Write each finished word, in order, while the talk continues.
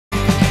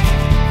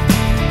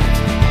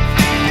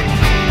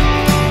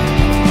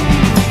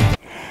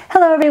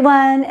Hello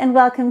everyone, and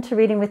welcome to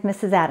Reading with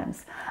Mrs.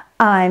 Adams.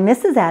 I'm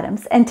Mrs.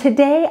 Adams, and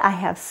today I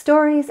have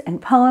stories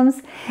and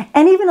poems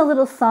and even a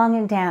little song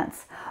and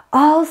dance,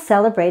 all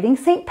celebrating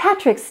St.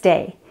 Patrick's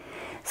Day.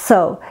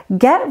 So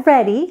get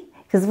ready,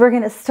 because we're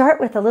going to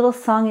start with a little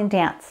song and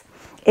dance.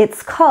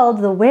 It's called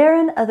The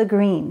Wearin' o' the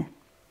Green,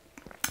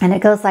 and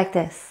it goes like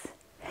this.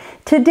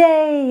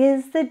 Today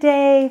is the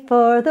day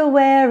for the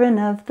wearing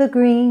of the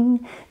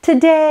green.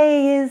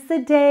 Today is the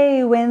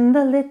day when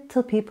the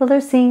little people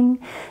are seen.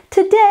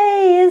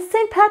 Today is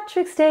St.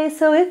 Patrick's Day,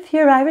 so if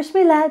you're Irish,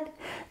 me lad,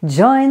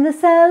 join the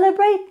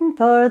celebrating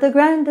for the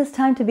grandest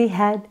time to be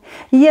had.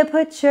 You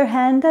put your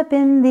hand up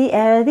in the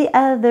air, the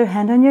other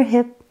hand on your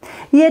hip.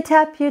 You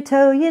tap your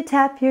toe, you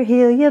tap your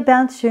heel, you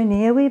bounce your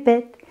knee a wee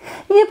bit.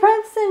 You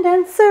prance and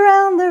dance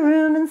around the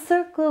room and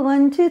circle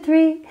 1, 2,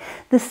 3.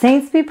 The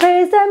saints be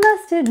praised, I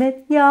must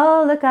admit,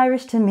 y'all look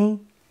Irish to me.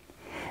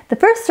 The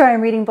first story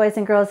I'm reading, boys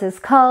and girls, is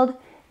called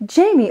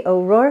Jamie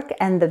O'Rourke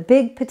and the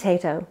Big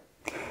Potato.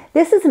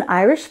 This is an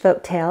Irish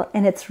folktale,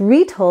 and it's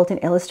retold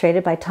and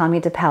illustrated by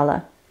Tomie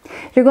dePaola.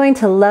 You're going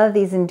to love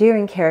these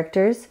endearing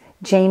characters,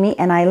 Jamie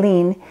and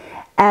Eileen,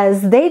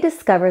 as they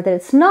discover that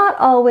it's not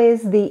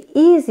always the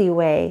easy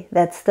way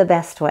that's the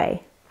best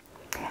way.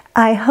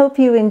 I hope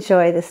you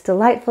enjoy this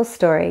delightful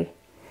story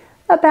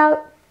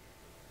about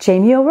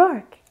Jamie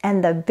O'Rourke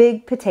and the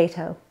Big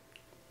Potato.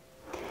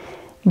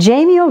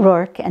 Jamie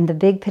O'Rourke and the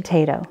Big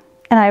Potato,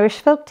 an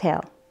Irish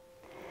folktale,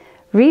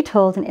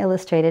 retold and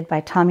illustrated by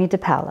Tomie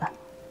dePaola.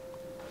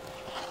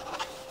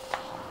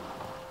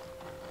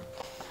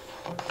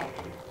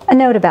 A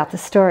note about the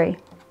story.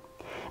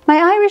 My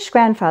Irish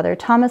grandfather,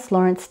 Thomas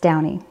Lawrence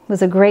Downey,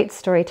 was a great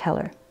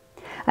storyteller.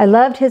 I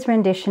loved his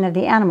rendition of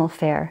the animal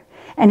fair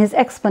and his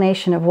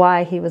explanation of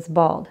why he was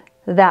bald.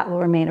 That will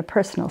remain a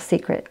personal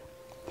secret.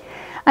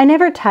 I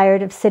never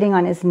tired of sitting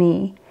on his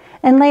knee,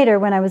 and later,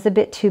 when I was a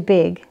bit too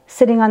big,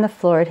 sitting on the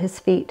floor at his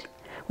feet,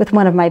 with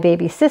one of my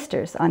baby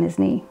sisters on his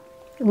knee,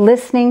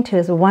 listening to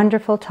his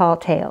wonderful tall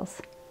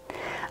tales.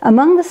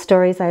 Among the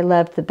stories I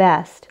loved the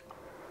best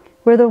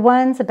were the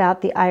ones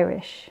about the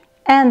Irish,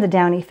 and the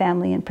Downey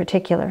family in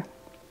particular.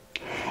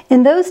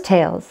 In those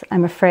tales,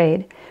 I'm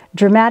afraid,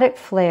 dramatic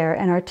flair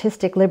and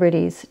artistic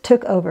liberties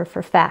took over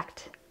for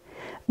fact.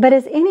 But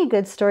as any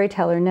good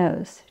storyteller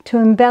knows, to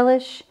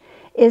embellish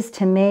is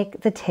to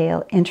make the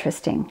tale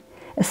interesting,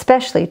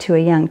 especially to a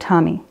young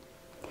Tomie.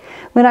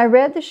 When I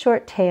read the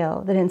short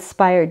tale that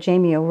inspired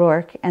Jamie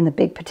O'Rourke and the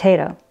Big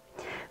Potato,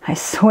 I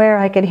swear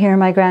I could hear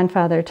my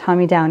grandfather,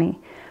 Tommy Downey,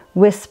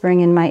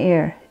 whispering in my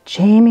ear,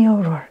 Jamie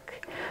O'Rourke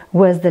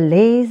was the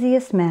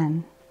laziest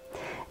man.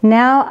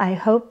 Now I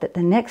hope that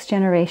the next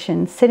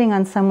generation sitting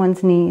on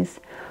someone's knees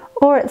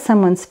or at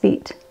someone's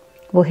feet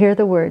will hear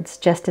the words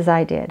just as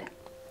I did.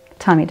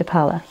 Tomie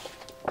dePaola.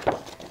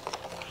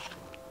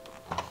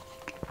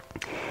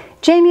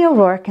 Jamie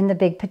O'Rourke and the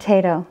Big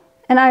Potato,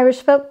 an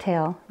Irish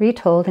folktale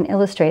retold and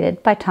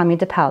illustrated by Tomie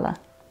dePaola.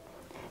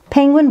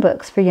 Penguin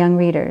Books for young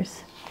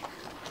readers.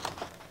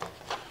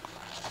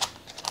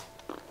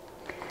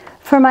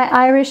 For my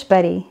Irish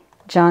buddy,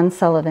 John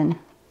Sullivan.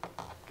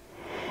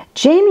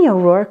 Jamie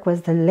O'Rourke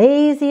was the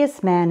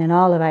laziest man in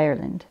all of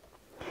Ireland.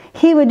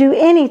 He would do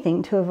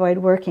anything to avoid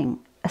working,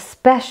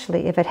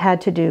 especially if it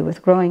had to do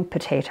with growing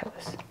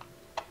potatoes.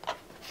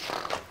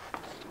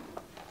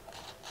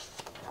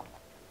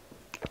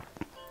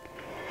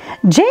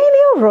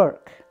 Jamie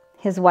O'Rourke,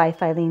 his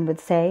wife Eileen would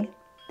say,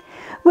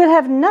 we'll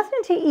have nothing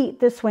to eat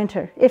this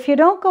winter if you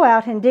don't go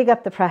out and dig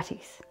up the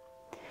praties.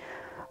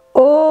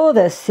 Oh,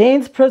 the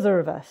saints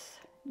preserve us,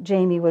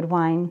 Jamie would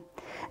whine.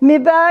 Me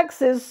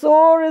back's as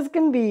sore as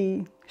can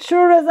be.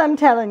 Sure as I'm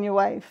telling you,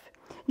 wife.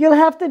 You'll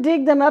have to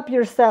dig them up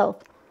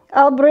yourself.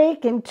 I'll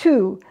break in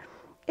two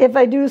if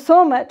I do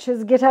so much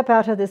as get up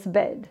out of this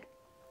bed.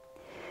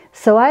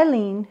 So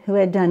Eileen, who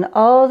had done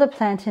all the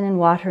planting and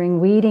watering,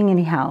 weeding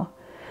anyhow,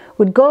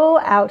 would go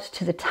out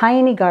to the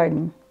tiny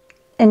garden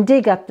and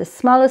dig up the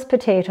smallest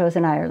potatoes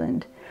in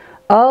Ireland,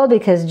 all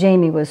because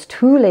Jamie was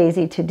too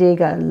lazy to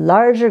dig a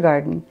larger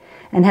garden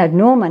and had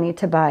no money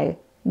to buy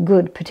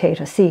good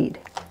potato seed.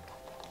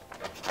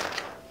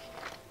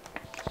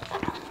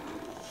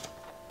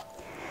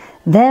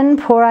 Then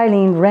poor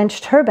Eileen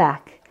wrenched her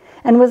back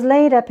and was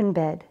laid up in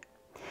bed.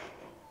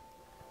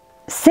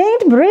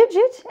 Saint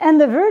Bridget and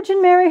the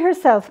Virgin Mary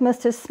herself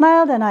must have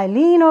smiled on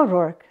Eileen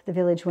O'Rourke, the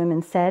village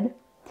women said.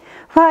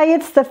 Why,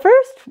 it's the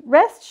first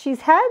rest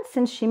she's had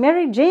since she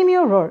married Jamie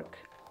O'Rourke.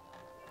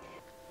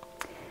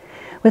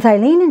 With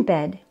Eileen in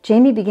bed,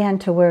 Jamie began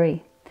to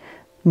worry.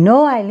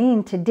 No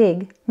Eileen to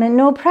dig meant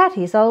no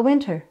praties all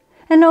winter,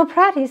 and no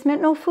praties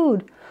meant no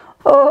food.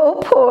 Oh,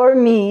 poor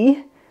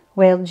me,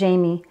 wailed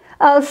Jamie.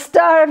 I'll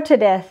starve to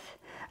death.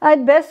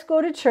 I'd best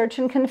go to church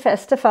and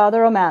confess to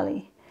Father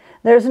O'Malley.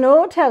 There's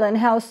no telling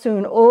how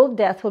soon old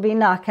death will be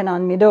knocking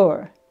on me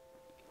door.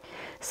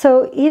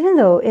 So even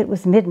though it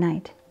was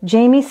midnight,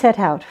 Jamie set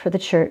out for the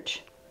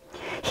church.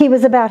 He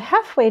was about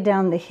halfway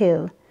down the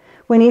hill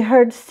when he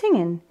heard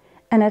singing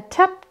and a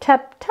tap,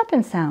 tap,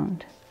 tapping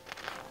sound.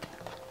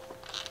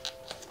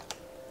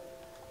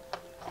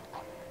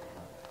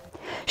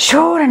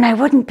 Sure, and I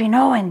wouldn't be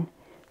knowing,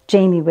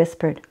 Jamie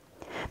whispered.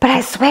 But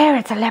I swear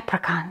it's a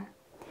leprechaun.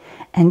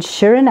 And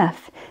sure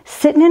enough,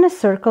 sitting in a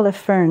circle of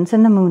ferns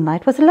in the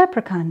moonlight was a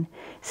leprechaun,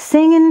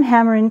 singing and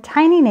hammering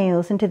tiny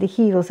nails into the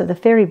heels of the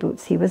fairy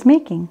boots he was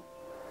making.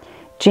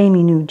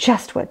 Jamie knew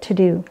just what to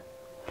do.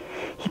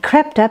 He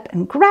crept up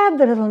and grabbed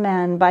the little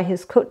man by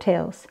his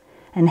coattails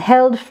and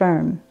held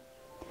firm.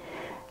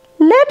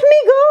 "Let me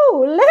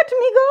go! Let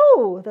me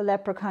go!" the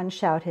leprechaun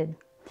shouted.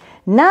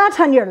 "Not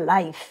on your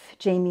life,"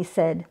 Jamie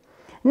said.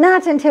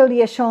 "Not until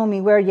you show me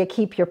where you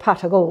keep your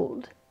pot of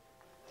gold."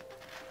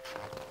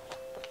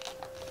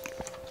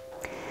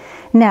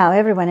 Now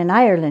everyone in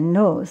Ireland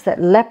knows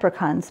that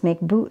leprechauns make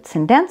boots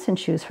and dancing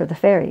shoes for the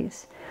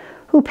fairies,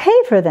 who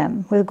pay for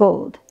them with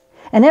gold.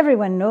 And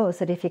everyone knows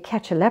that if you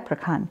catch a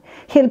leprechaun,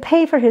 he'll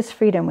pay for his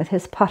freedom with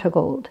his pot of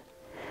gold.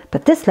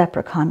 But this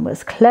leprechaun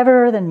was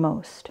cleverer than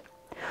most.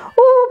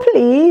 "Oh,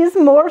 please,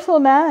 mortal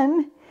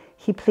man,"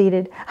 he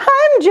pleaded.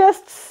 "I'm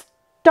just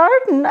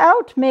starting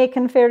out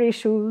making fairy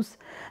shoes,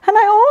 and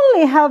I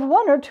only have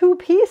 1 or 2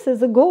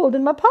 pieces of gold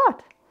in my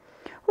pot.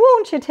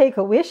 Won't you take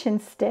a wish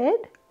instead?"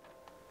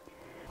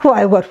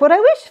 "Why, what would I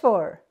wish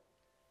for?"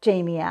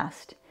 Jamie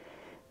asked.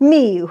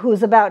 "Me,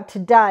 who's about to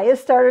die of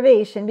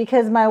starvation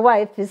because my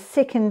wife is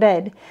sick in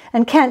bed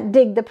and can't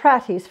dig the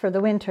praties for the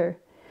winter.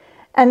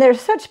 And they're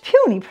such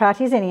puny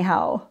praties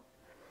anyhow."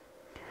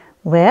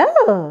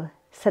 "Well,"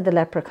 said the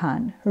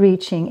leprechaun,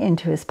 reaching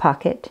into his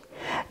pocket,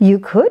 "you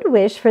could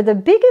wish for the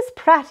biggest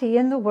pratie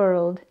in the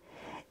world.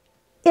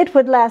 It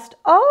would last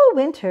all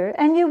winter,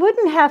 and you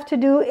wouldn't have to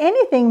do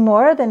anything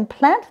more than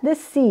plant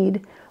this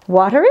seed,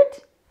 water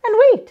it, and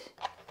wait."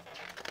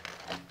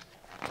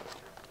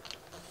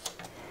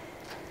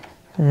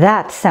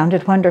 That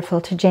sounded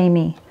wonderful to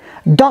Jamie.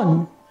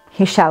 "Done!"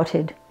 he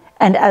shouted.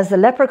 And as the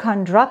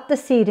leprechaun dropped the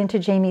seed into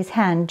Jamie's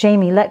hand,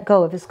 Jamie let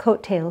go of his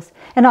coattails,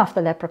 and off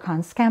the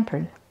leprechaun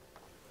scampered.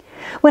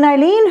 When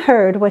Eileen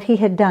heard what he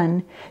had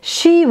done,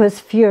 she was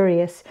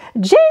furious.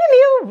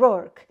 "Jamie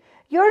O'Rourke,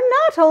 you're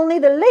not only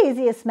the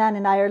laziest man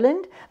in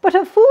Ireland, but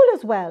a fool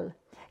as well,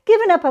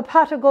 giving up a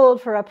pot of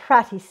gold for a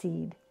pratie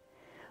seed."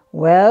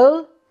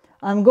 "Well,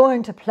 I'm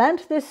going to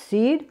plant this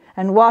seed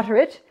and water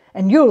it,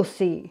 and you'll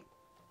see,"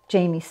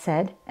 Jamie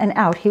said, and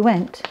out he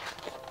went.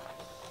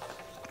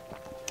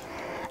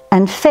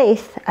 And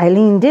faith,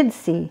 Eileen did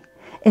see.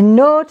 In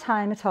no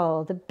time at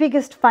all, the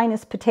biggest,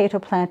 finest potato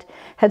plant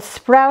had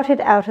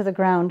sprouted out of the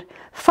ground,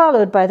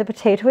 followed by the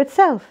potato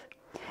itself.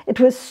 It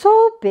was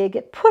so big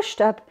it pushed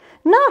up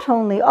not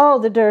only all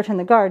the dirt in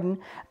the garden,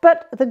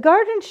 but the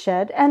garden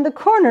shed and the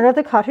corner of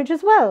the cottage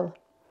as well.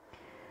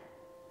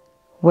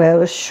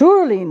 "Well,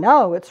 surely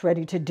now it's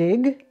ready to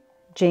dig,"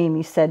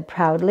 Jamie said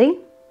proudly.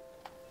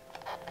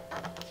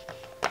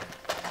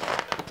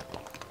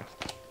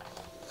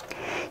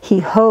 He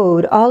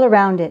hoed all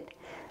around it,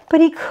 but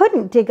he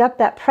couldn't dig up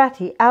that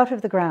pratie out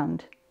of the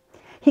ground.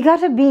 He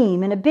got a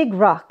beam and a big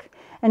rock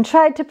and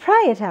tried to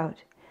pry it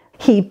out.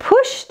 He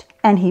pushed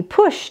and he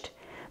pushed,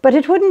 but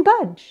it wouldn't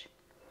budge.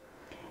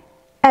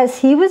 As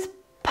he was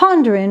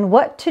pondering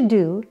what to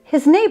do,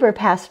 his neighbor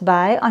passed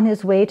by on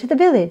his way to the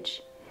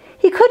village.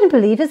 He couldn't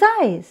believe his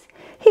eyes.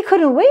 He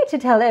couldn't wait to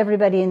tell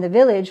everybody in the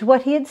village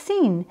what he had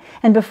seen,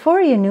 and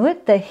before you knew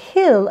it, the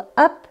hill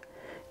up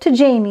to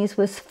Jamie's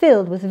was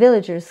filled with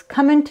villagers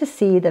coming to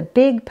see the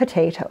big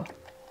potato.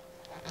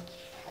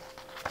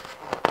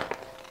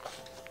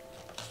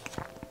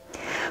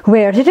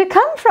 "Where did it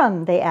come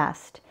from?" they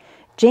asked.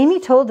 Jamie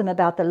told them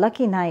about the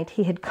lucky night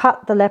he had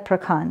caught the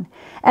leprechaun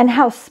and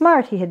how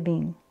smart he had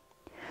been.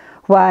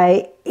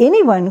 "Why,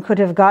 anyone could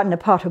have gotten a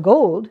pot of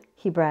gold,"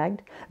 he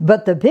bragged,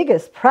 "but the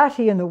biggest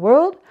pratie in the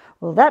world,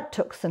 well, that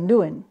took some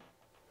doing."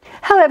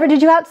 "However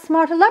did you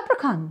outsmart a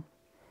leprechaun?"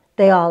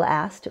 they all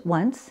asked at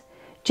once.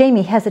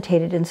 Jamie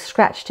hesitated and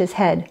scratched his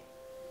head.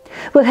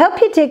 "We'll help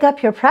you dig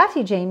up your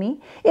pratie,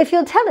 Jamie, if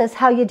you'll tell us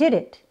how you did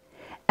it."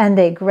 And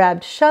they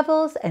grabbed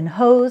shovels and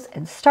hoes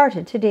and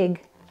started to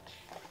dig.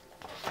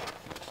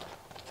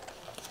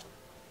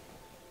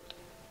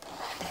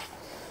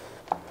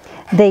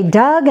 They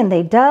dug and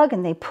they dug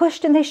and they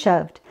pushed and they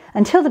shoved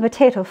until the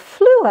potato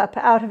flew up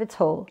out of its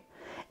hole.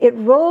 It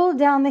rolled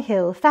down the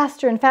hill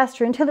faster and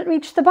faster until it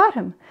reached the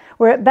bottom,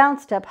 where it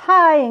bounced up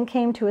high and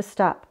came to a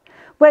stop,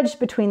 wedged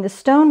between the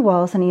stone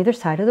walls on either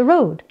side of the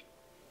road.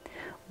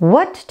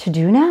 What to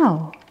do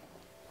now?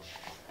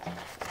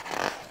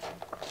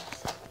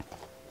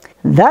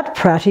 "That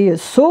pratie is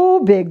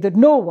so big that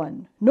no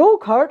one, no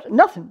cart,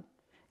 nothing,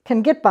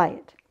 can get by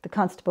it," the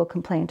constable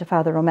complained to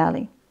Father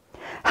O'Malley.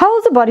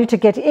 "How's a body to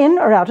get in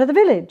or out of the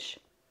village?"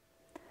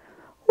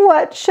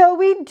 "What shall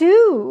we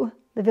do?"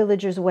 the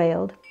villagers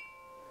wailed.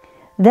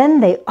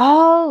 Then they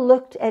all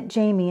looked at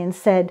Jamie and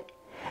said,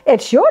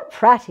 "It's your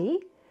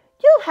pratie.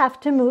 You'll have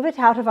to move it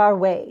out of our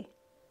way."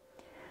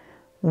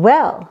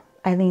 "Well,"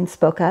 Eileen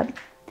spoke up,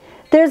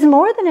 "there's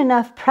more than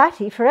enough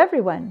pratie for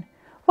everyone.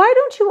 Why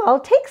don't you all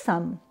take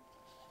some?"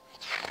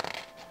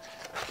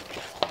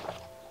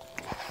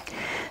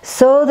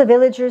 So the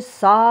villagers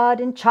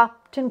sawed and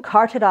chopped and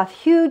carted off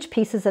huge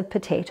pieces of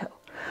potato,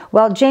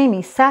 while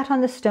Jamie sat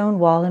on the stone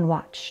wall and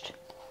watched.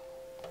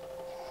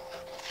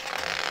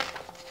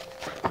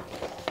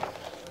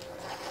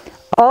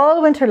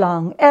 All winter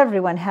long,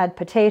 everyone had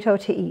potato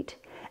to eat,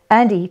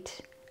 and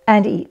eat,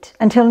 and eat,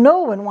 until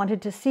no one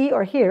wanted to see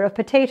or hear of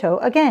potato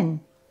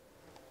again.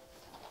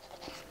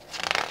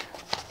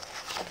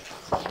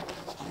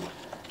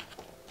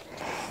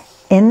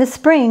 In the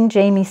spring,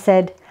 Jamie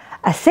said,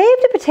 "I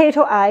saved a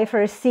potato eye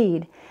for a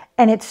seed,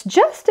 and it's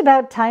just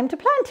about time to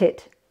plant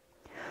it."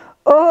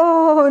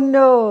 "Oh,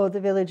 no," the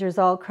villagers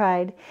all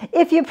cried.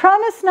 "If you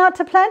promise not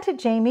to plant it,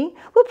 Jamie,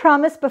 we'll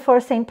promise before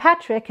St.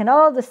 Patrick and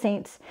all the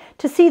saints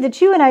to see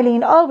that you and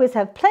Eileen always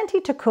have plenty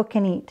to cook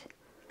and eat.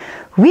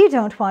 We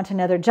don't want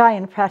another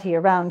giant pratie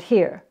around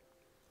here."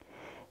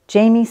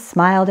 Jamie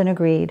smiled and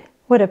agreed.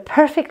 What a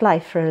perfect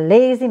life for a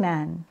lazy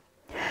man.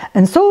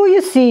 "And so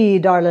you see,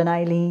 darling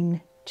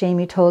Eileen,"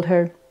 Jamie told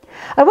her,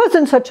 "I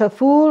wasn't such a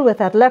fool with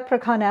that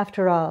leprechaun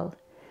after all."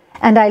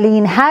 And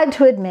Eileen had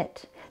to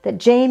admit that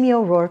Jamie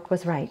O'Rourke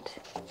was right.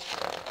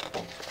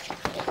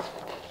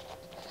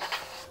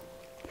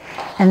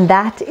 And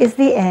that is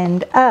the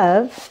end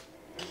of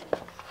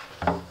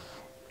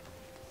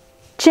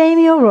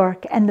Jamie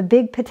O'Rourke and the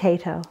Big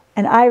Potato,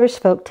 an Irish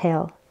folk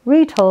tale,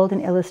 retold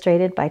and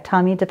illustrated by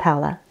Tomie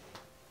dePaola.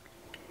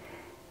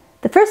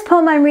 The first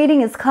poem I'm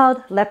reading is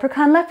called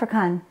Leprechaun,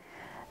 Leprechaun.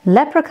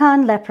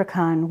 Leprechaun,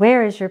 leprechaun,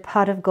 where is your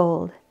pot of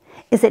gold?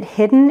 Is it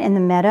hidden in the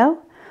meadow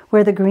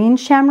where the green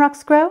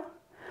shamrocks grow?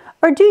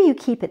 Or do you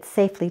keep it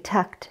safely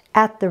tucked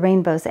at the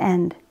rainbow's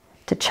end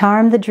to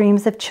charm the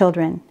dreams of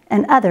children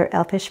and other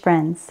elfish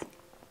friends?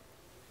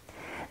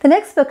 The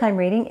next book I'm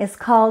reading is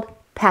called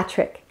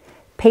Patrick,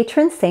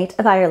 Patron Saint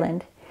of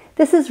Ireland.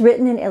 This is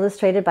written and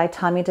illustrated by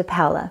Tomie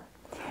dePaola.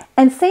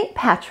 And St.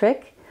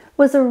 Patrick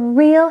was a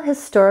real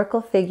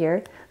historical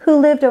figure who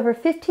lived over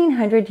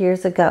 1,500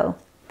 years ago.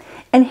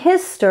 And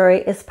his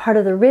story is part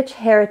of the rich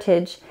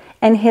heritage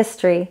and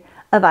history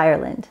of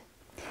Ireland.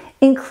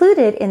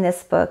 Included in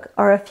this book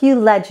are a few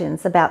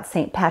legends about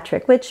St.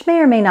 Patrick, which may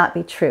or may not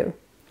be true.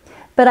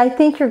 But I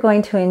think you're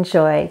going to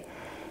enjoy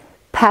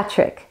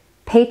Patrick,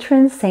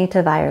 Patron Saint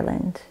of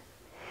Ireland.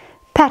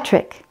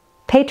 Patrick,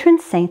 Patron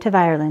Saint of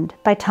Ireland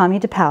by Tomie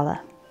dePaola.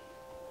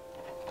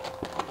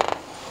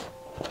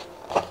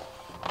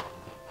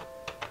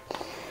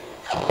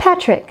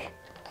 Patrick,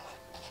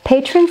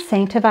 Patron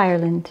Saint of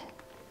Ireland.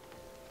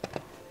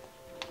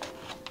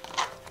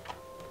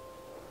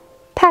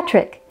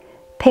 Patrick,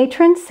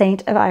 Patron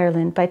Saint of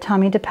Ireland by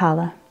Tomie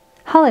dePaola.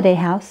 Holiday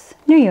House,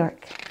 New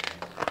York.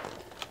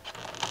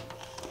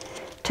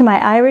 To my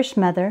Irish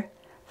mother,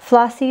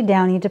 Flossie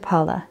Downey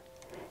dePaola.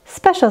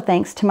 Special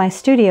thanks to my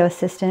studio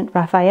assistant,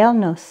 Raphael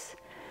Nuss,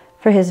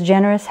 for his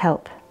generous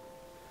help.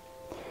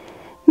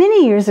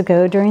 Many years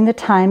ago, during the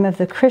time of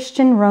the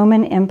Christian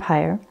Roman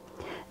Empire,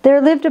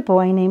 there lived a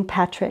boy named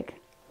Patrick.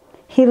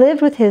 He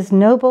lived with his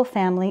noble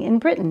family in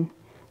Britain,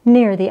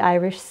 near the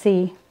Irish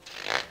Sea.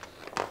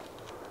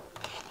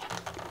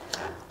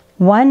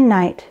 One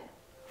night,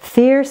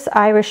 fierce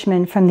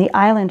Irishmen from the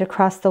island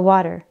across the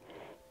water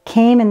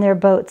came in their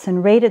boats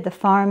and raided the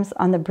farms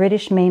on the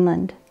British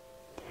mainland.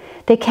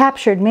 They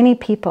captured many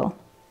people,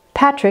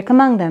 Patrick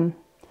among them.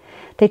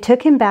 They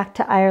took him back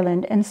to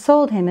Ireland and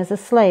sold him as a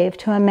slave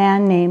to a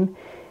man named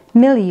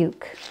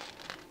Miliuk.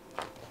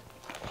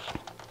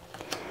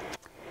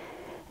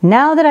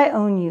 "Now that I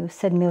own you,"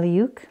 said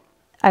Miliuk,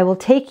 "I will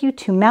take you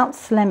to Mount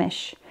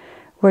Slemish,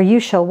 where you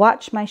shall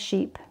watch my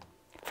sheep."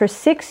 For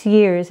 6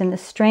 years in the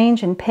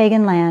strange and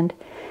pagan land,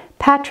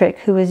 Patrick,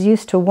 who was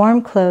used to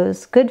warm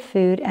clothes, good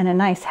food, and a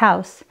nice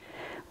house,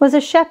 was a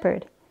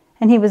shepherd,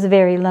 and he was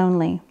very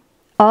lonely.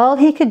 All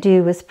he could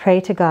do was pray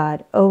to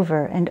God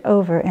over and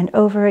over and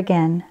over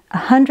again,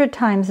 100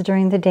 times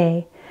during the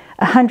day,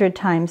 100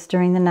 times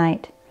during the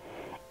night,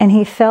 and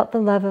he felt the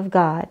love of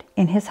God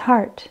in his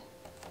heart.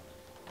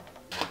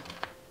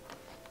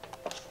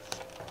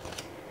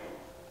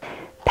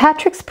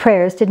 Patrick's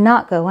prayers did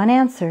not go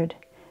unanswered.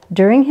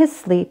 During his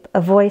sleep,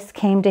 a voice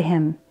came to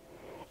him.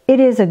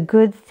 "It is a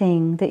good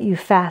thing that you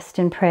fast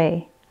and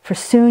pray, for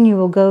soon you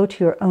will go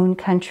to your own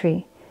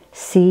country.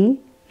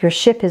 See, your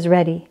ship is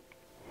ready."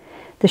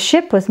 The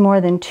ship was more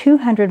than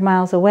 200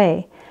 miles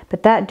away,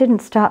 but that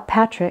didn't stop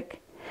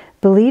Patrick.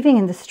 Believing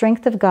in the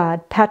strength of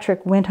God,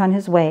 Patrick went on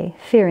his way,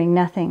 fearing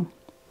nothing.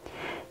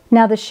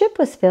 Now the ship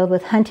was filled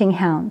with hunting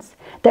hounds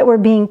that were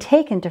being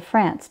taken to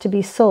France to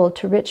be sold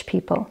to rich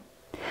people.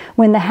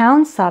 When the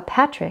hounds saw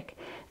Patrick,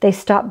 they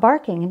stopped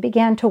barking and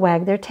began to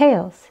wag their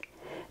tails.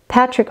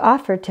 Patrick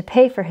offered to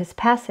pay for his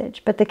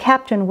passage, but the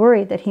captain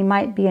worried that he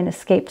might be an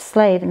escaped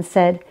slave and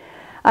said,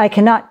 "I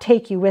cannot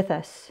take you with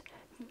us.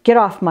 Get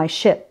off my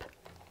ship."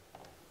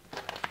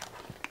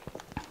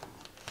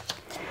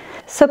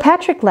 So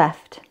Patrick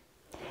left.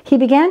 He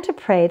began to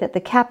pray that the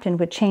captain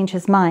would change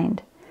his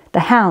mind.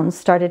 The hounds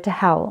started to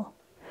howl.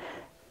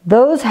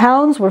 "Those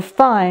hounds were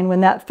fine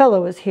when that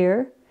fellow was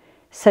here,"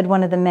 said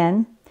one of the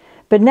men.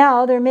 "But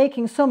now they're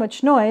making so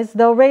much noise,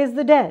 they'll raise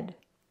the dead."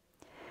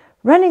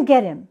 "Run and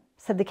get him,"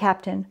 said the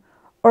captain,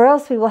 "or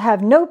else we will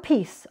have no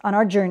peace on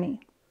our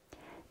journey."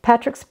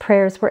 Patrick's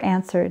prayers were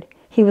answered.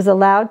 He was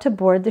allowed to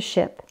board the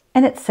ship,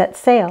 and it set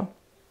sail.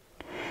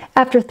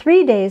 After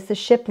 3 days, the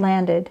ship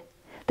landed.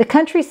 The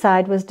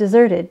countryside was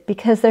deserted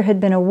because there had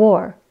been a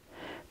war.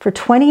 For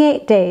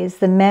 28 days,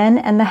 the men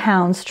and the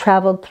hounds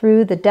traveled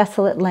through the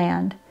desolate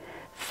land,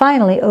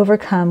 finally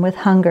overcome with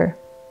hunger.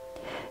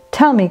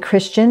 "Tell me,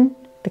 Christian,"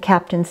 the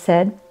captain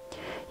said,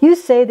 "you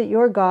say that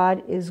your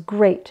God is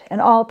great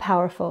and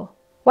all-powerful.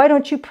 Why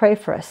don't you pray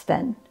for us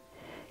then?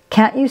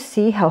 Can't you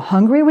see how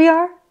hungry we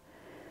are?"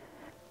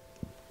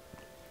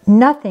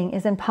 "Nothing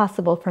is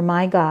impossible for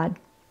my God,"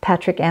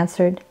 Patrick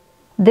answered.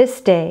 "This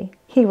day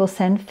he will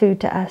send food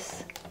to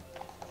us."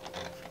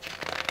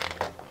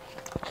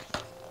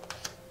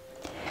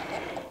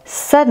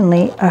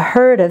 Suddenly, a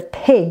herd of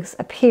pigs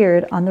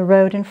appeared on the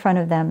road in front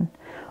of them,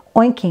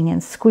 oinking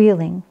and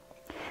squealing.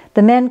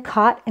 The men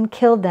caught and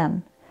killed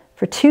them.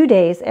 For 2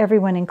 days,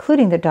 everyone,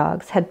 including the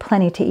dogs, had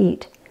plenty to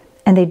eat,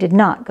 and they did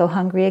not go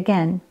hungry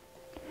again.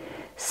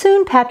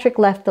 Soon Patrick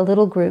left the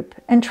little group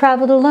and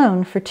traveled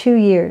alone for 2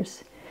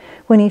 years.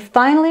 When he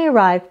finally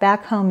arrived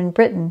back home in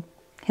Britain,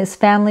 his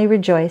family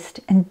rejoiced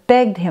and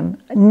begged him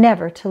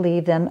never to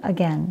leave them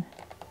again.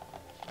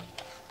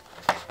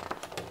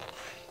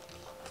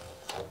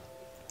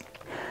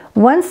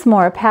 Once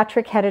more,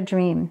 Patrick had a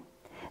dream.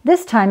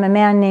 This time, a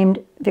man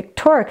named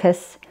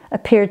Victoricus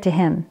appeared to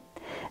him.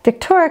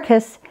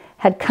 Victoricus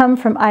had come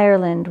from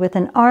Ireland with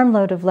an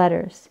armload of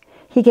letters.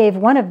 He gave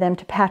one of them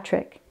to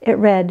Patrick. It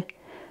read,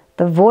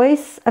 "The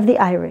voice of the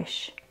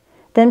Irish."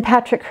 Then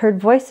Patrick heard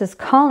voices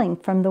calling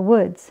from the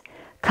woods,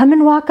 "Come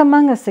and walk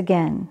among us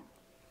again."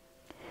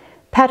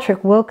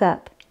 Patrick woke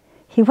up.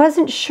 He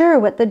wasn't sure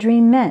what the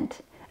dream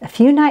meant. A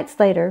few nights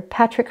later,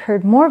 Patrick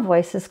heard more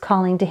voices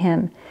calling to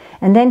him,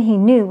 and then he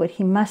knew what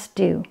he must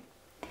do.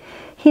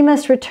 He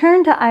must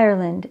return to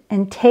Ireland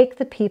and take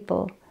the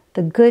people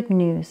the good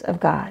news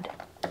of God.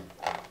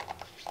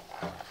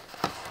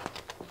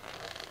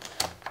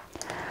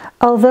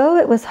 Although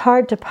it was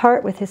hard to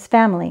part with his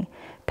family,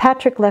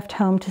 Patrick left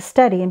home to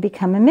study and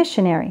become a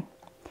missionary.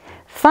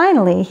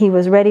 Finally, he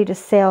was ready to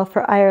sail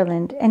for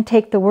Ireland and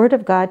take the word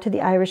of God to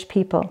the Irish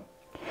people.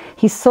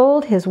 He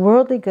sold his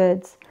worldly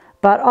goods,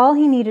 bought all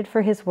he needed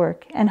for his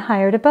work, and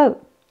hired a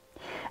boat.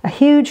 A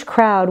huge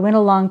crowd went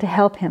along to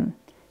help him.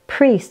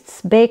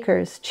 Priests,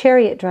 bakers,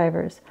 chariot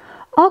drivers,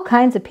 all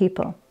kinds of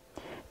people.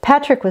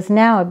 Patrick was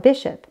now a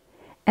bishop,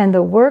 and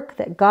the work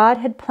that God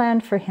had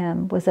planned for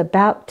him was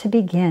about to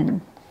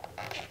begin.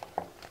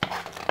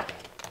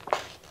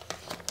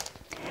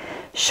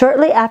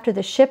 Shortly after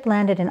the ship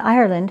landed in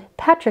Ireland,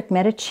 Patrick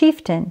met a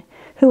chieftain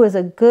who was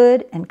a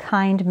good and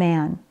kind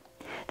man.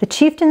 The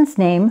chieftain's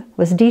name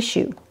was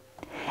deShute,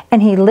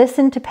 and he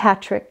listened to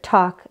Patrick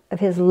talk of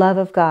his love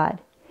of God.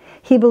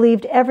 He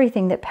believed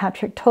everything that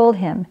Patrick told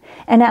him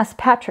and asked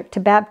Patrick to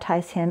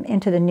baptize him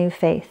into the new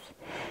faith.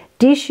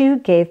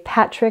 deShute gave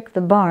Patrick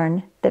the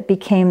barn that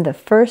became the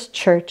first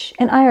church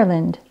in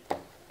Ireland.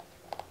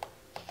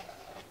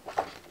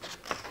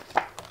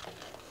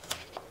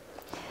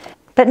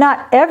 But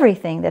not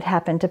everything that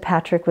happened to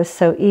Patrick was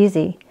so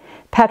easy.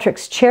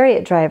 Patrick's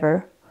chariot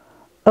driver,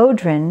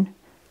 Odrin,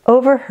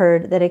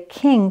 overheard that a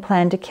king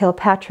planned to kill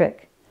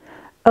Patrick.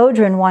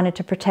 Odrin wanted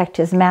to protect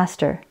his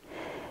master.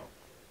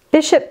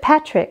 "Bishop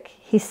Patrick,"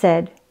 he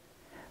said,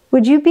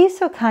 "would you be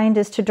so kind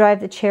as to drive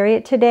the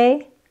chariot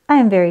today? I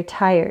am very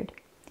tired."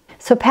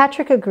 So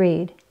Patrick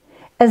agreed.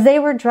 As they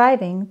were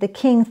driving, the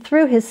king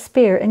threw his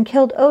spear and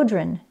killed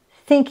Odrin,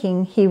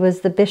 thinking he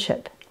was the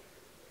bishop.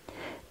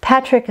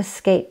 Patrick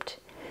escaped,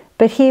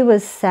 but he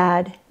was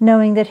sad,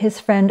 knowing that his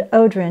friend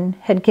Odrin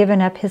had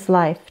given up his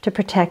life to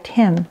protect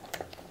him.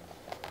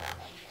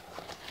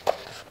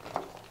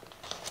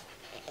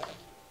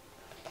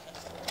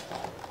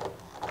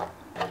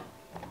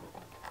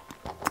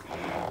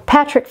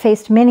 Patrick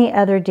faced many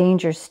other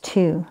dangers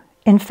too.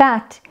 In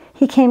fact,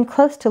 he came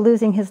close to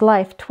losing his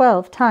life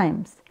 12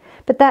 times,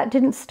 but that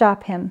didn't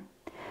stop him.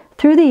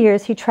 Through the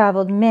years, he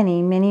traveled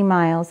many, many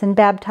miles and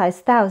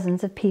baptized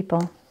thousands of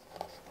people.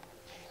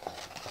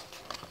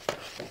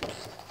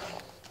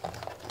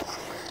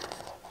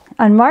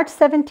 On March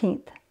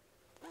 17th,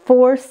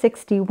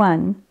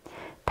 461,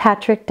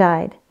 Patrick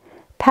died.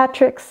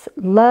 Patrick's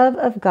love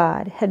of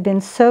God had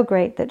been so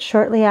great that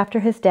shortly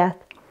after his death,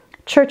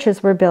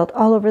 churches were built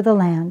all over the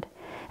land,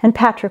 and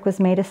Patrick was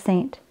made a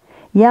saint.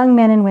 Young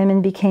men and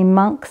women became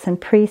monks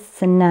and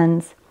priests and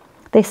nuns.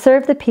 They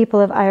served the people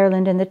of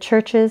Ireland in the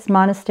churches,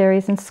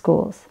 monasteries, and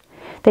schools.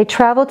 They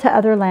traveled to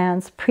other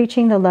lands,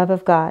 preaching the love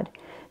of God,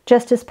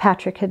 just as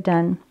Patrick had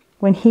done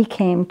when he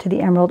came to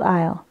the Emerald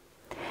Isle.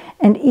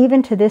 And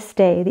even to this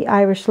day, the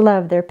Irish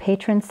love their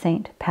patron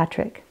saint,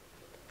 Patrick.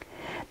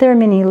 There are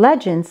many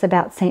legends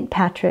about St.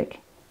 Patrick.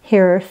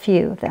 Here are a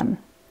few of them.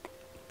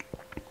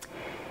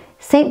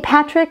 St.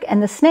 Patrick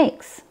and the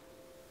snakes.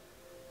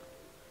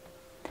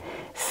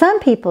 Some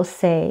people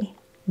say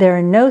there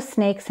are no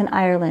snakes in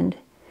Ireland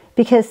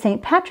because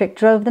St. Patrick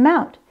drove them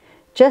out.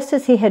 Just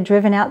as he had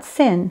driven out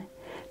sin,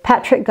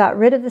 Patrick got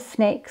rid of the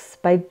snakes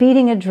by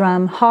beating a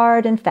drum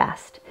hard and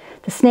fast.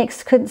 The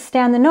snakes couldn't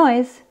stand the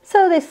noise,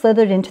 so they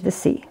slithered into the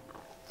sea.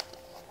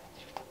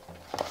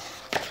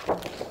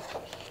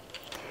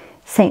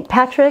 St.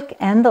 Patrick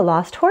and the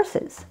Lost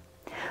Horses.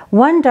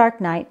 One dark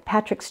night,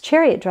 Patrick's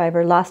chariot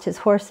driver lost his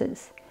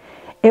horses.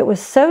 It was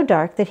so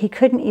dark that he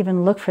couldn't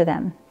even look for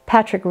them.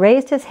 Patrick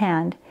raised his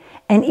hand,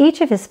 and each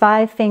of his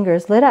 5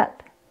 fingers lit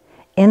up.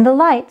 In the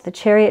light, the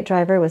chariot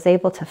driver was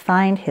able to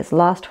find his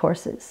lost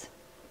horses.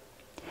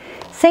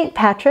 St.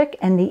 Patrick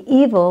and the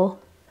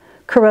evil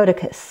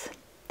Coroticus.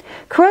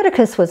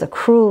 Coroticus was a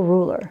cruel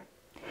ruler.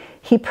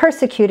 He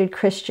persecuted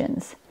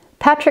Christians.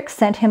 Patrick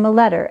sent him a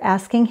letter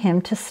asking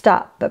him to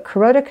stop, but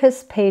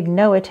Coroticus paid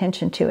no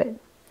attention to it.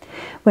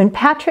 When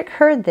Patrick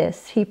heard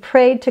this, he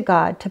prayed to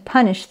God to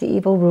punish the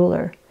evil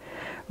ruler.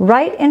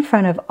 Right in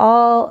front of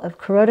all of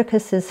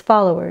Coroticus's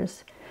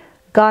followers,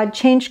 God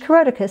changed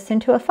Coroticus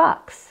into a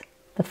fox.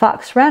 The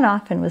fox ran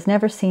off and was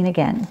never seen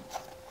again.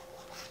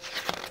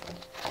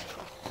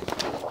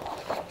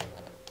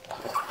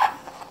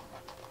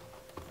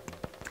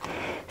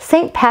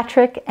 St.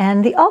 Patrick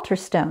and the altar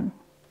stone.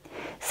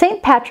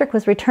 St. Patrick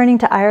was returning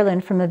to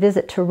Ireland from a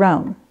visit to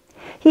Rome.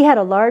 He had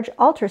a large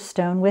altar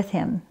stone with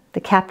him. The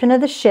captain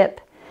of the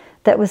ship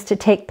that was to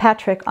take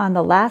Patrick on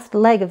the last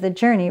leg of the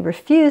journey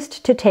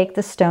refused to take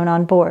the stone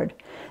on board.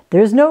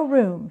 "There's no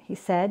room," he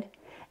said,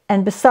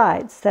 "and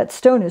besides, that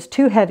stone is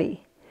too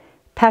heavy."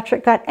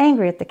 Patrick got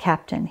angry at the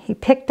captain. He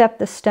picked up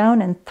the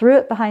stone and threw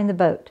it behind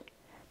the boat.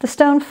 The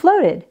stone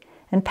floated,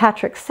 and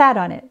Patrick sat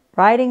on it,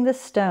 riding the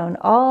stone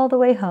all the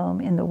way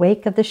home in the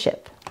wake of the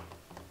ship.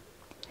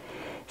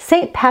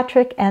 St.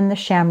 Patrick and the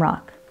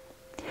Shamrock.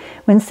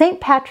 When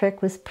St.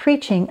 Patrick was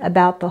preaching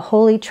about the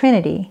Holy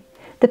Trinity,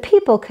 the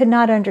people could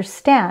not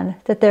understand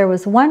that there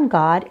was one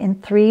God in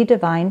 3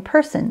 divine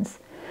persons,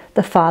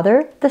 the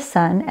Father, the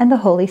Son, and the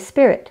Holy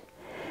Spirit.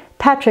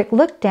 Patrick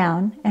looked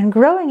down, and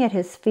growing at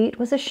his feet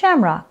was a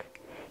shamrock.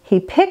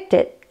 He picked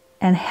it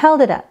and held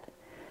it up,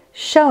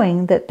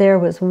 showing that there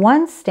was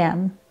one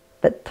stem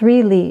but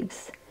 3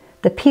 leaves.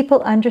 The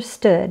people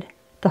understood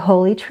the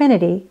Holy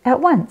Trinity at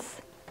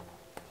once.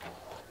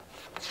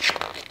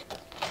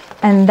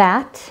 And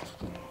that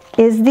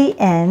is the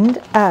end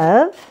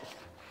of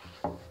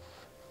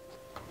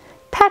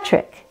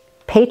Patrick,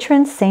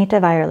 Patron Saint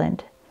of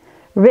Ireland,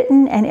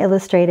 written and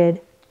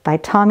illustrated by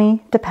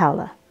Tomie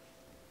dePaola.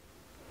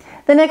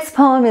 The next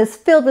poem is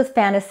filled with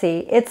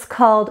fantasy. It's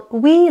called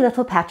Wee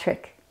Little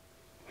Patrick.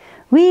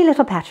 Wee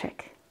little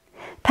Patrick.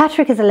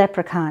 Patrick is a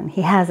leprechaun.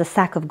 He has a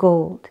sack of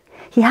gold.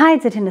 He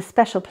hides it in a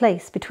special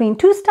place between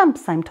 2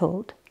 stumps, I'm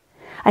told.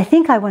 I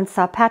think I once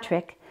saw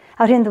Patrick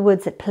out in the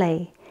woods at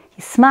play.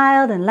 He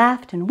smiled and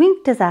laughed and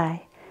winked his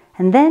eye,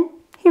 and then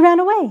he ran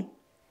away.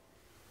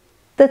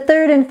 The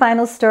third and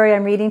final story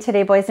I'm reading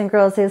today, boys and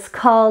girls, is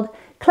called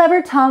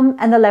Clever Tom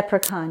and the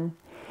Leprechaun.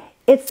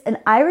 It's an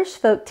Irish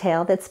folk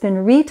tale that's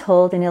been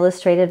retold and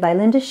illustrated by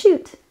Linda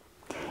Shute.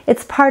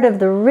 It's part of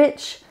the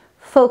rich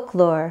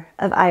folklore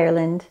of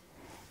Ireland,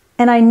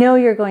 and I know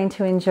you're going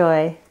to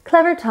enjoy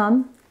Clever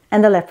Tom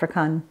and the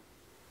Leprechaun.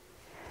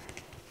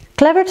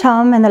 Clever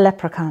Tom and the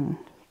Leprechaun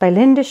by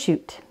Linda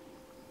Shute.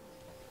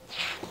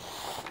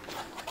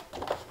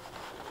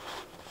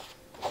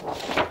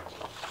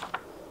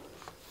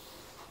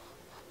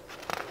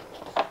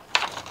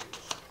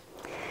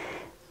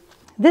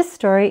 This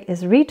story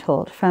is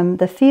retold from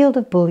The Field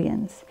of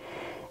Bullions,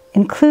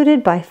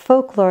 included by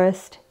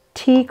folklorist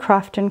T.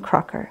 Crofton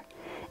Crocker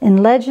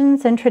in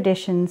Legends and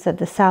Traditions of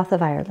the South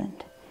of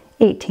Ireland,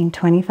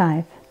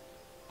 1825.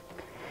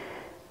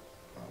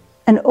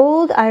 An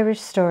old Irish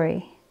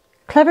story,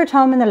 Clever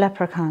Tom and the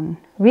Leprechaun,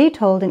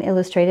 retold and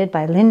illustrated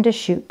by Linda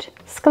Shute,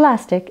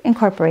 Scholastic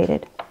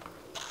Incorporated.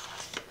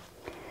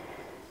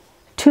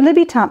 To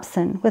Libby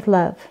Thompson with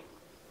love,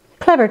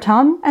 Clever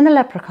Tom and the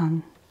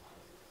Leprechaun.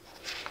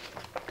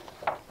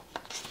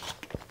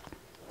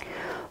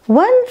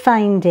 One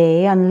fine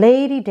day, on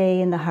Lady Day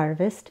in the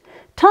harvest,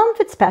 Tom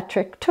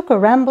Fitzpatrick took a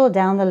ramble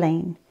down the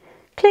lane.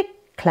 Click,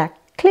 clack,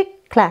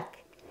 click, clack,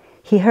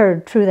 he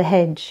heard through the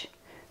hedge.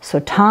 So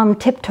Tom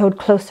tiptoed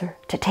closer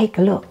to take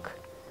a look.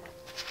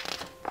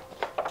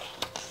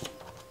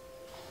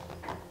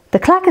 The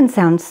clacking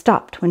sound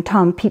stopped when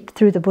Tom peeped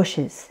through the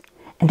bushes,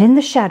 and in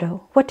the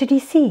shadow, what did he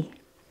see?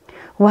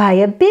 Why,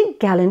 a big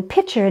gallon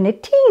pitcher and a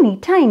teeny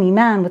tiny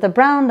man with a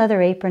brown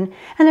leather apron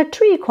and a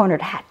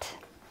 3-cornered hat.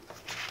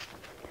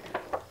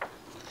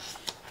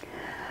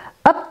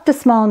 Up the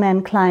small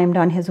man climbed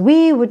on his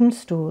wee wooden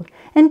stool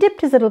and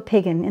dipped his little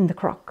piggin in the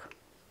crock.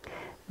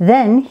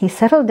 Then he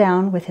settled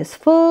down with his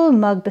full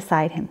mug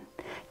beside him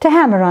to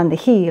hammer on the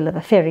heel of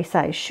a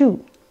fairy-sized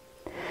shoe.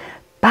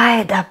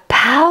 By the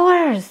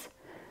powers,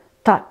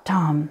 thought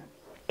Tom,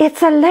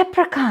 it's a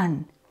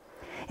leprechaun.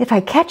 If I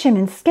catch him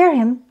and scare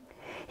him,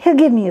 he'll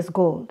give me his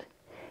gold.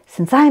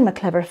 Since I'm a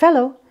clever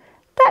fellow,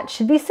 that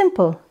should be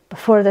simple.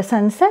 Before the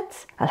sun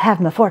sets, I'll have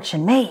my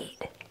fortune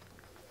made.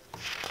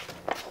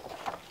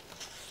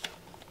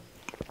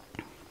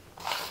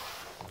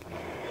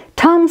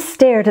 Tom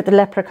stared at the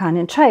leprechaun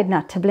and tried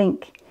not to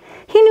blink.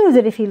 He knew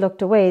that if he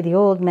looked away, the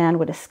old man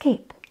would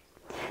escape.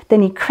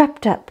 Then he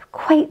crept up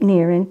quite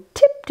near and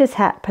tipped his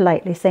hat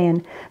politely,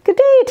 saying, "Good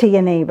day to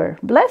you, neighbour.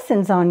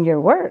 Blessings on your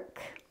work."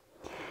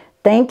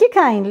 "Thank you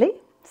kindly,"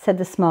 said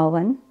the small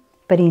one,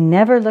 but he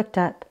never looked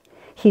up.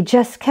 He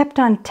just kept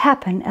on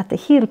tapping at the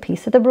heel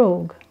piece of the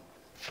brogue.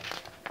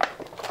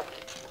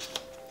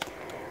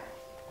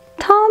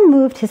 Tom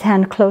moved his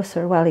hand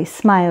closer while he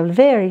smiled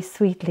very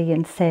sweetly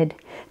and said,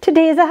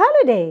 "Today's a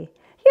holiday.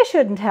 You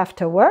shouldn't have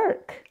to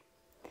work."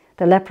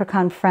 The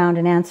leprechaun frowned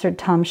and answered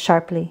Tom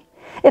sharply,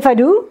 "If I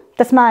do,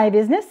 that's my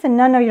business and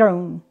none of your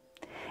own.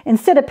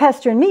 Instead of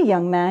pestering me,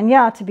 young man, you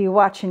ought to be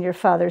watching your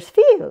father's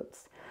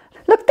fields.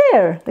 Look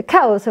there, the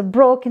cows have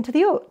broke into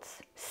the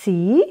oats.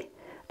 See,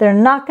 they're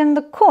knocking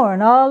the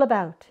corn all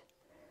about."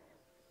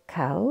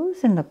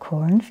 Cows in the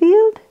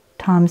cornfield?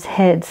 Tom's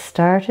head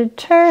started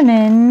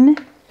turning.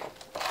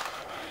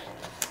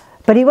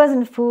 But he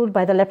wasn't fooled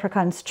by the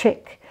leprechaun's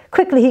trick.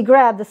 Quickly he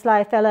grabbed the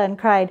sly fella and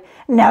cried,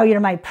 "Now you're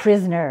my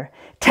prisoner.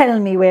 Tell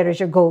me, where is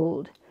your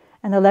gold?"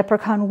 And the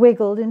leprechaun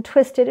wiggled and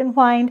twisted and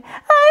whined,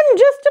 "I'm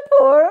just a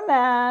poor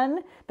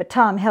man." But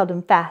Tom held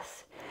him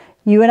fast.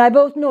 "You and I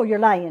both know you're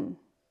lying,"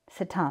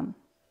 said Tom,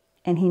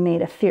 and he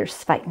made a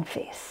fierce fighting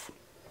face.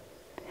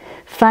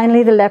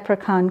 Finally the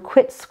leprechaun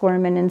quit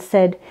squirming and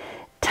said,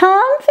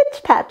 "Tom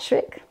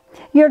Fitzpatrick,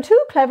 you're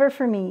too clever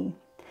for me.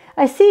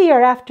 I see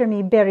you're after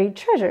me buried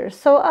treasure,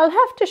 so I'll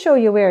have to show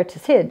you where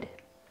 'tis hid."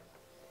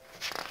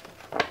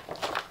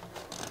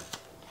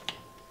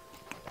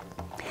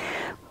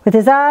 With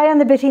his eye on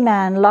the bitty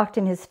man locked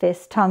in his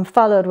fist, Tom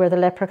followed where the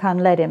leprechaun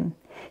led him.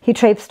 He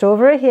traipsed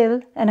over a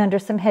hill and under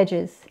some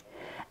hedges,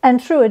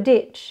 and through a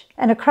ditch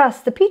and across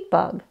the peat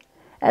bog.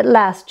 At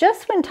last,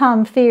 just when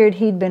Tom feared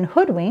he'd been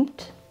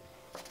hoodwinked,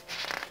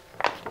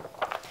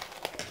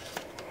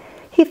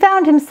 he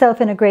found himself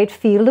in a great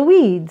field of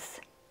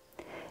weeds.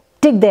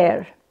 "Dig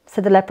there,"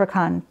 said the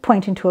leprechaun,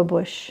 pointing to a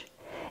bush.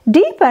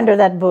 "Deep under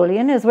that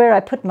bullion is where I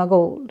put my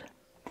gold."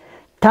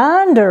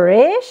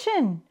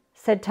 "Thunderation,"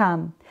 said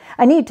Tom.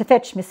 "I need to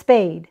fetch my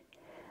spade.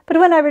 But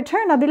when I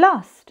return, I'll be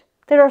lost.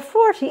 There are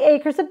 40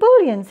 acres of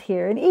bullions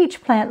here, and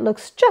each plant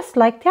looks just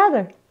like the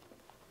other."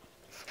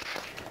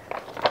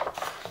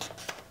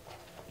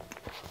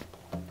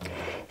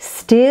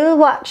 Still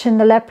watching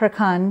the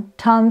leprechaun,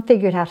 Tom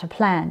figured out a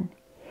plan.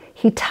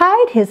 He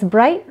tied his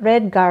bright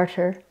red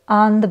garter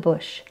on the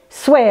bush.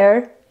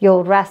 "Swear, you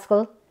old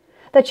rascal,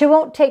 that you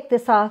won't take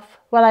this off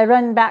while I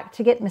run back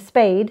to get my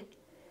spade."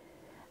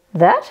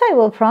 "That I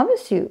will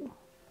promise you,"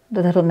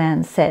 the little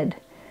man said.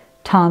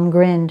 Tom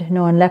grinned,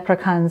 knowing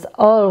leprechauns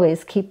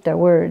always keep their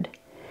word.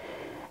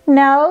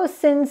 "Now,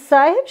 since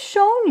I have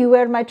shown you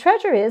where my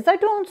treasure is, I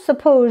don't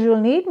suppose you'll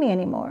need me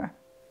any more."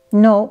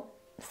 "No,"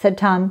 said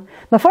Tom.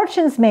 "My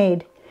fortune's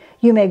made.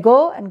 You may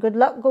go, and good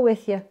luck go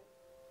with you."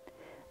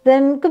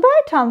 "Then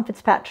goodbye, Tom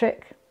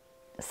Fitzpatrick,"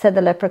 said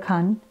the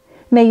leprechaun.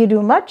 "May you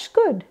do much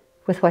good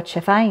with what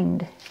you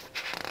find."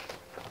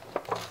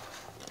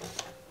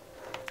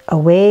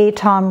 Away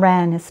Tom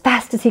ran as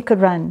fast as he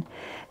could run,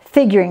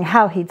 figuring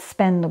how he'd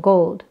spend the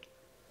gold.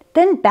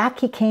 Then back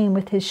he came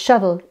with his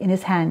shovel in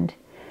his hand,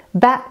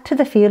 back to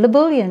the field of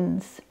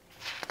bullions.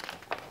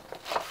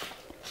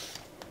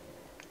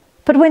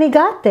 But when he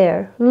got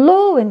there,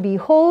 lo and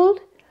behold,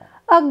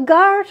 a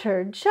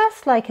garter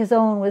just like his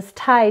own was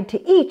tied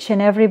to each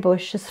and every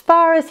bush as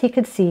far as he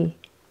could see.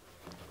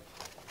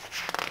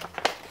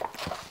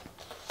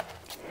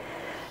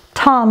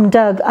 Tom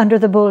dug under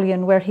the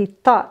bullion where he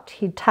thought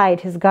he'd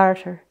tied his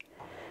garter,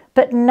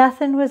 but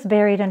nothing was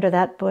buried under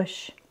that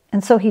bush,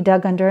 and so he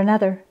dug under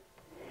another.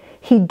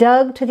 He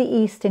dug to the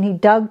east and he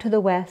dug to the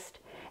west,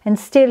 and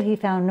still he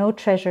found no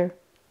treasure.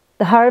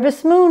 The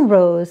harvest moon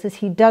rose as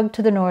he dug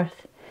to the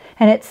north,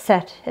 and it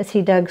set as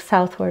he dug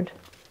southward.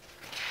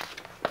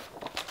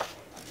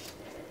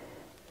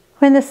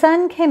 When the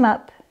sun came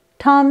up,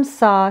 Tom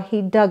saw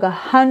he'd dug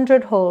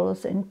 100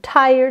 holes, and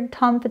tired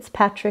Tom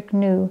Fitzpatrick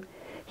knew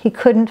he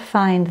couldn't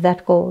find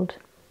that gold.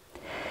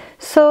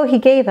 So he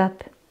gave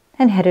up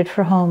and headed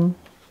for home.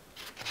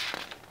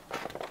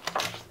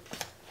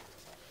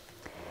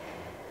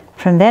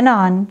 From then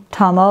on,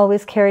 Tom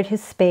always carried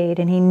his spade,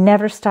 and he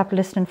never stopped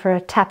listening for a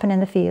tapping in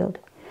the field.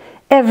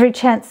 Every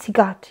chance he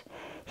got,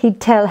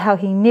 he'd tell how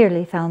he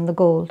nearly found the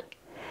gold.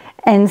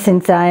 "And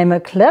since I'm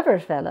a clever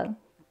fellow,"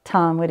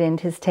 Tom would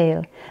end his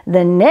tale,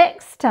 "the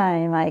next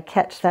time I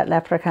catch that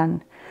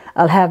leprechaun,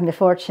 I'll have my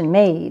fortune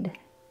made."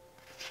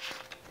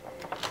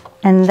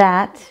 And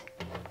that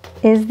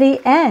is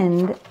the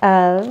end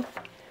of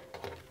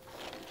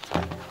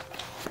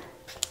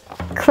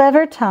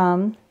Clever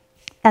Tom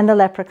and the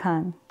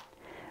Leprechaun,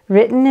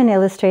 written and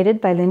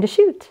illustrated by Linda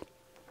Shute.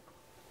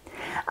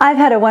 I've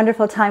had a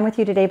wonderful time with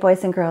you today,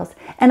 boys and girls,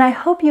 and I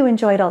hope you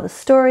enjoyed all the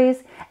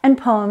stories and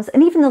poems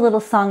and even the little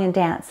song and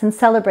dance in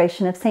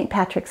celebration of St.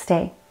 Patrick's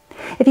Day.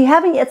 If you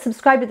haven't yet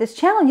subscribed to this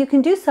channel, you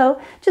can do so.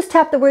 Just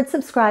tap the word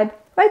subscribe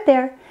right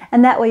there,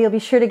 and that way you'll be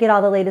sure to get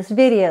all the latest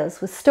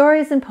videos with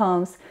stories and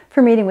poems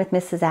from Reading with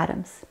Mrs.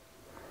 Adams.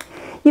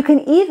 You can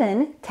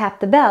even tap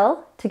the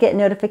bell to get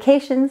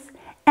notifications,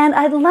 and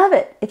I'd love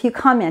it if you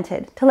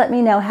commented to let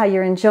me know how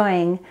you're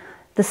enjoying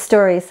the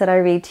stories that I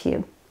read to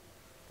you.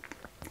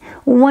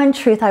 One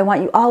truth I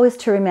want you always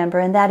to remember,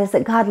 and that is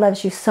that God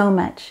loves you so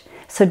much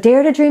So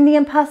dare to dream the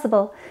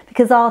impossible,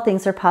 because all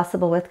things are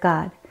possible with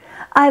God.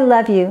 I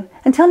love you.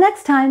 Until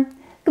next time,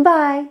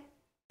 goodbye.